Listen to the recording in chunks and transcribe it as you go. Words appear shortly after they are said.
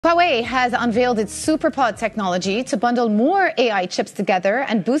Huawei has unveiled its SuperPod technology to bundle more AI chips together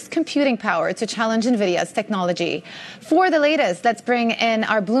and boost computing power to challenge Nvidia's technology. For the latest, let's bring in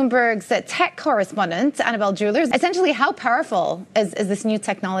our Bloomberg's tech correspondent, Annabelle Jewelers. Essentially, how powerful is this new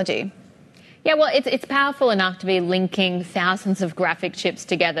technology? Yeah, well, it's powerful enough to be linking thousands of graphic chips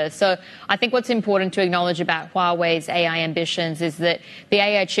together. So I think what's important to acknowledge about Huawei's AI ambitions is that the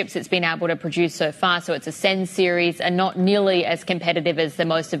AI chips it's been able to produce so far, so its Ascend series, are not nearly as competitive as the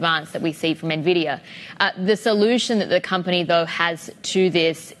most advanced that we see from Nvidia. The solution that the company, though, has to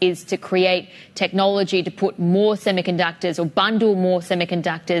this is to create technology to put more semiconductors or bundle more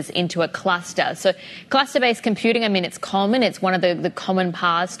semiconductors into a cluster. So cluster-based computing, I mean, it's common. It's one of the common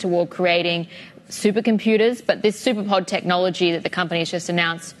paths toward creating supercomputers, but this SuperPod technology that the company has just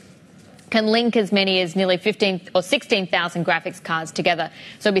announced can link as many as nearly 15 or 16,000 graphics cards together.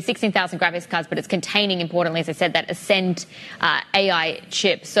 So it'll be 16,000 graphics cards, but it's containing, importantly, as I said, that Ascend AI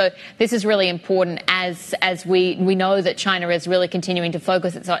chip. So this is really important as we know that China is really continuing to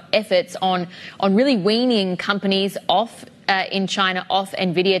focus its efforts on really weaning companies off in China off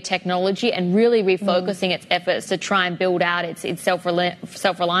Nvidia technology and really refocusing its efforts to try and build out its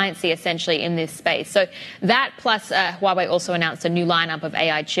self-reliancy essentially in this space. So that plus Huawei also announced a new lineup of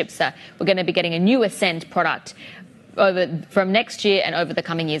AI chips. We're going to be getting a new Ascend product from next year and over the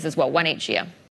coming years as well, one each year.